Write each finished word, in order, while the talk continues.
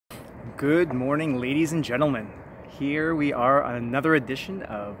Good morning, ladies and gentlemen. Here we are on another edition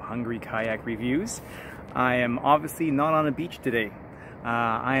of Hungry Kayak Reviews. I am obviously not on a beach today.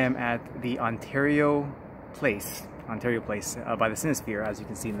 I am at the Ontario Place by the Sunnyside, as you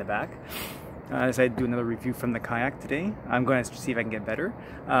can see in the back. I decided to do another review from the kayak today. I'm going to see if I can get better.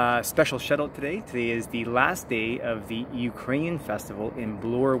 Special shout out today. Today is the last day of the Ukrainian festival in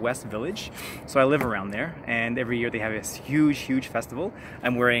Bloor West Village. So I live around there, and every year they have this huge festival.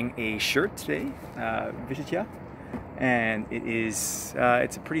 I'm wearing a shirt today, and it's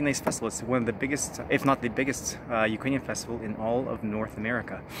a pretty nice festival. It's one of the biggest, if not the biggest, Ukrainian festival in all of North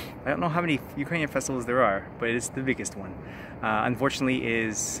America. I don't know how many Ukrainian festivals there are, but it's the biggest one. Unfortunately,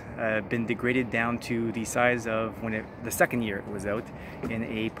 is been degraded down to the size of the second year it was out in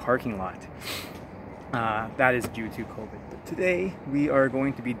a parking lot. That is due to COVID. But today we are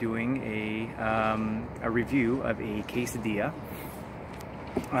going to be doing a review of a quesadilla.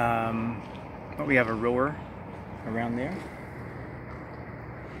 But we have a rower around there.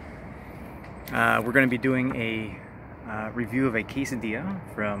 We're going to be doing a review of a quesadilla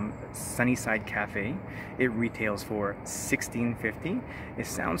from Sunnyside Cafe. It retails for $16.50. It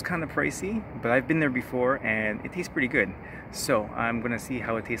sounds kind of pricey, but I've been there before and it tastes pretty good. So I'm going to see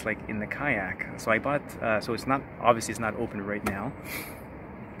how it tastes like in the kayak. So I bought, so it's not, obviously it's not open right now.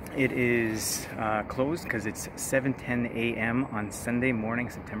 It is closed because it's 7:10 a.m. on Sunday morning,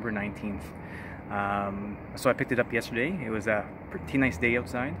 September 19th. So I picked it up yesterday. It was a pretty nice day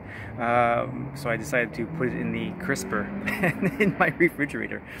outside, so I decided to put it in the crisper in my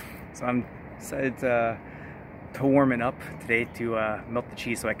refrigerator. So I'm decided to warm it up today to melt the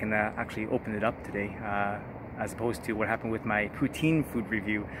cheese so I can actually open it up today, as opposed to what happened with my poutine food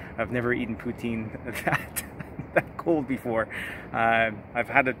review. I've never eaten poutine that cold before. I've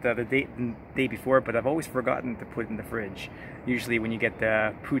had it the day before, but I've always forgotten to put it in the fridge. Usually when you get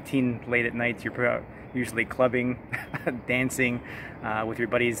the poutine late at night, you're usually clubbing, dancing with your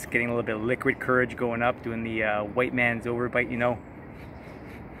buddies, getting a little bit of liquid courage going up, doing the white man's overbite, you know.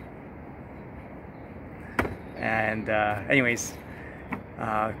 And anyways,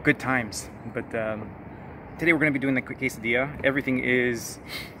 good times. But today we're going to be doing the quesadilla. Everything is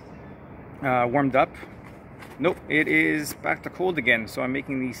warmed up. Nope, it is back to cold again, so I'm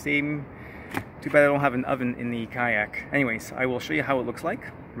making the same. Too bad I don't have an oven in the kayak. Anyways, I will show you how it looks like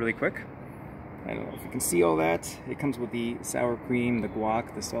really quick. I don't know if you can see all that. It comes with the sour cream, the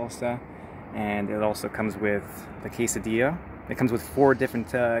guac, the salsa, and it also comes with the quesadilla. It comes with 4 different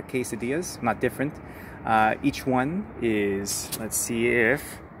quesadillas, not different. Each one is, let's see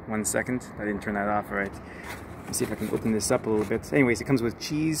if, 1 second, I didn't turn that off, all right. Let's see if I can open this up a little bit. Anyways, it comes with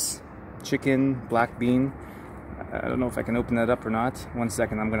cheese, chicken, black bean. I don't know if I can open that up or not. 1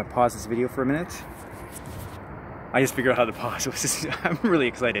 second, I'm going to pause this video for a minute. I just figured out how to pause. I'm really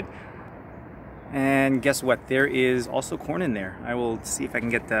excited. And guess what? There is also corn in there. I will see if I can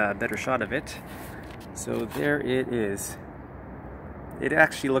get a better shot of it. So there it is. It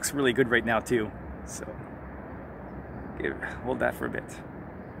actually looks really good right now too. So hold that for a bit.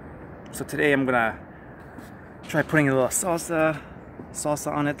 So today I'm going to try putting a little salsa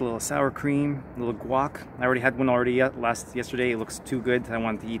on it, a little sour cream, a little guac. I already had one yesterday. It looks too good. I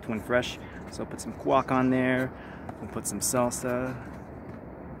wanted to eat one fresh, so I'll put some guac on there. We'll put some salsa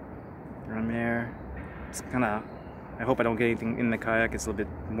on there. It's kind of, I hope I don't get anything in the kayak. It's a little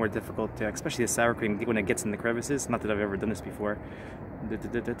bit more difficult to, especially the sour cream when it gets in the crevices. Not that I've ever done this before.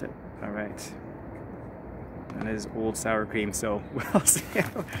 All right, that is old sour cream, so we'll see.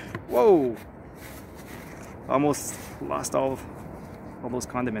 Whoa, almost lost all those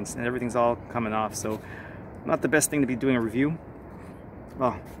condiments, and everything's all coming off, so not the best thing to be doing a review.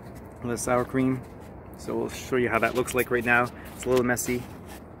 Oh, the sour cream. So we'll show you how that looks like right now. It's a little messy.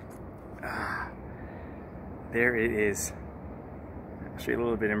 There it is. I'll show you a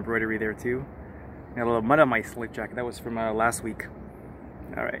little bit of embroidery there too. Got a little mud on my slick jacket. That was from last week.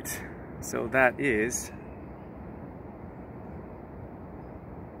 All right, so that is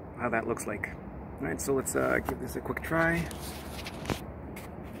how that looks like. All right, so let's give this a quick try.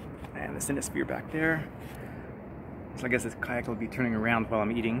 And the Sunnyside back there. So I guess this kayak will be turning around while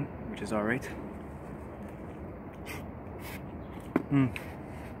I'm eating, which is all right.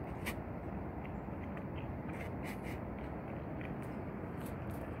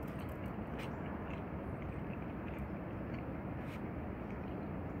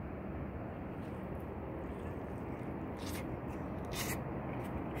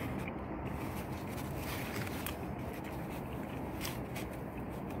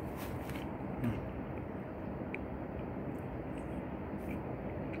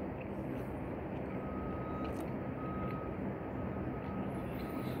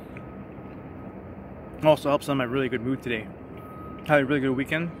 Also helps on my really good mood today. Had a really good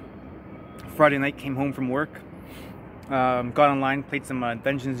weekend. Friday night, came home from work. Got online, played some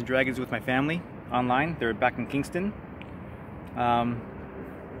Dungeons and Dragons with my family online. They're back in Kingston,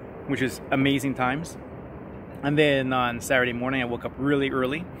 which is amazing times. And then on Saturday morning, I woke up really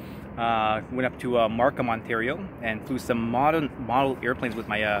early. Went up to Markham, Ontario, and flew some model airplanes with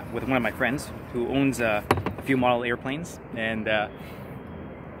my with one of my friends who owns a few model airplanes, and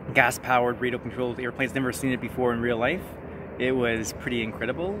gas-powered, radio-controlled airplanes. Never seen it before in real life. It was pretty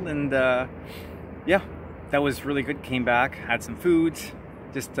incredible, and yeah, that was really good. Came back, had some food,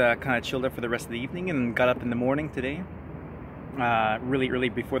 just kind of chilled out for the rest of the evening, and got up in the morning today, really early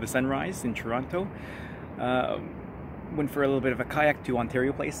before the sunrise in Toronto. Went for a little bit of a kayak to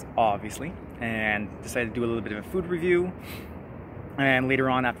Ontario Place, obviously, and decided to do a little bit of a food review. And later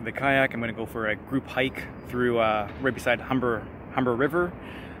on, after the kayak, I'm going to go for a group hike through right beside Humber River.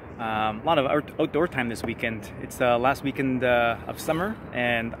 A lot of outdoor time this weekend. It's the last weekend of summer,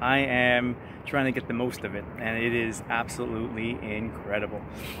 and I am trying to get the most of it, and it is absolutely incredible.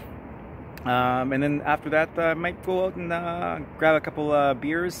 And then after that, I might go out and grab a couple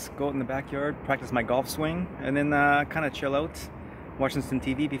beers, go out in the backyard, practice my golf swing, and then kind of chill out, watching some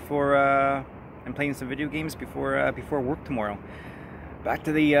TV before and playing some video games before work tomorrow. Back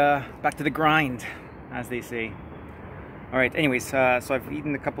to the grind, as they say. All right. Anyways, so I've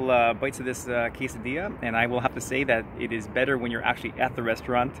eaten a couple bites of this quesadilla, and I will have to say that it is better when you're actually at the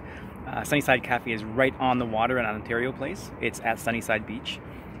restaurant. Sunnyside Cafe is right on the water in Ontario Place. It's at Sunnyside Beach.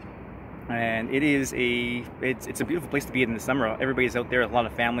 And it is it's a beautiful place to be in the summer. Everybody's out there, a lot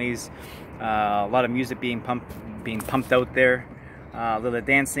of families, a lot of music being pumped out there, a little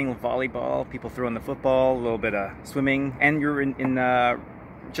dancing, volleyball, people throwing the football, a little bit of swimming, and you're in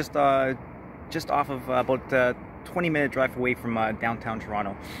just off of about 20-minute drive away from downtown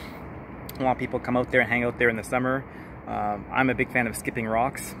Toronto. A lot of people come out there and hang out there in the summer. I'm a big fan of skipping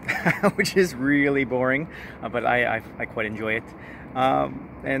rocks, which is really boring, but I quite enjoy it.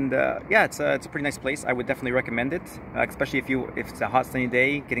 Yeah, it's a pretty nice place. I would definitely recommend it, especially if it's a hot sunny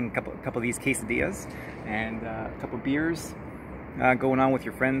day. Getting a couple of these quesadillas and a couple of beers, going on with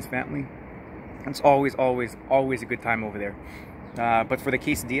your friends, family. It's always a good time over there. But for the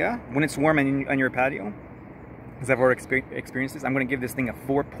quesadilla, when it's warm on your patio, because I've already experienced this, I'm going to give this thing a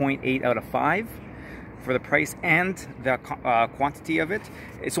 4.8 out of 5. For the price and the quantity of it.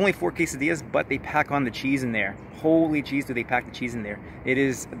 It's only 4 quesadillas, but they pack on the cheese in there. Holy cheese, do they pack the cheese in there. It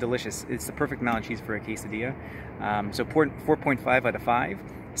is delicious. It's the perfect amount of cheese for a quesadilla. So 4.5 out of 5,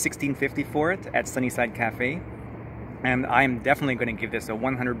 $16.50 for it at Sunnyside Cafe. And I'm definitely going to give this a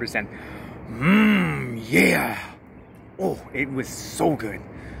 100%. Yeah! Oh, it was so good.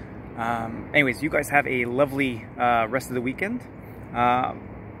 Anyways, you guys have a lovely rest of the weekend.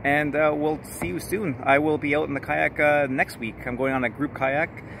 And we'll see you soon. I will be out in the kayak next week. I'm going on a group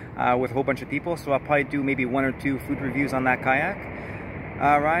kayak with a whole bunch of people, so I'll probably do maybe 1 or 2 food reviews on that kayak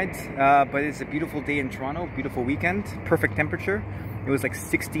ride. But it's a beautiful day in Toronto, beautiful weekend, perfect temperature. It was like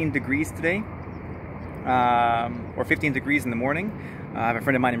 16 degrees today, or 15 degrees in the morning. I have a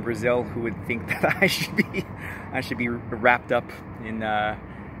friend of mine in Brazil who would think that I should be wrapped up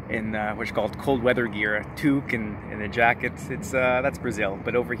in what's called cold weather gear, a toque and a jacket. That's Brazil,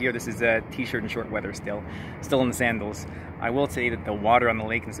 but over here this is a t-shirt and short weather still in the sandals. I will say that the water on the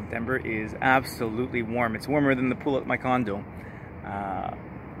lake in September is absolutely warm. It's warmer than the pool at my condo,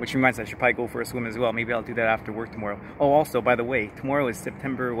 which reminds me I should probably go for a swim as well. Maybe I'll do that after work tomorrow. Oh, also, by the way, tomorrow is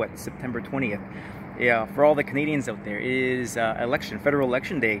September 20th. Yeah, for all the Canadians out there, it is federal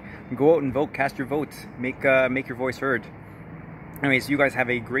election day. Go out and vote, cast your vote, make your voice heard. Anyways, you guys have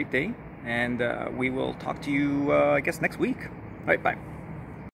a great day, and we will talk to you, I guess, next week. All right, bye.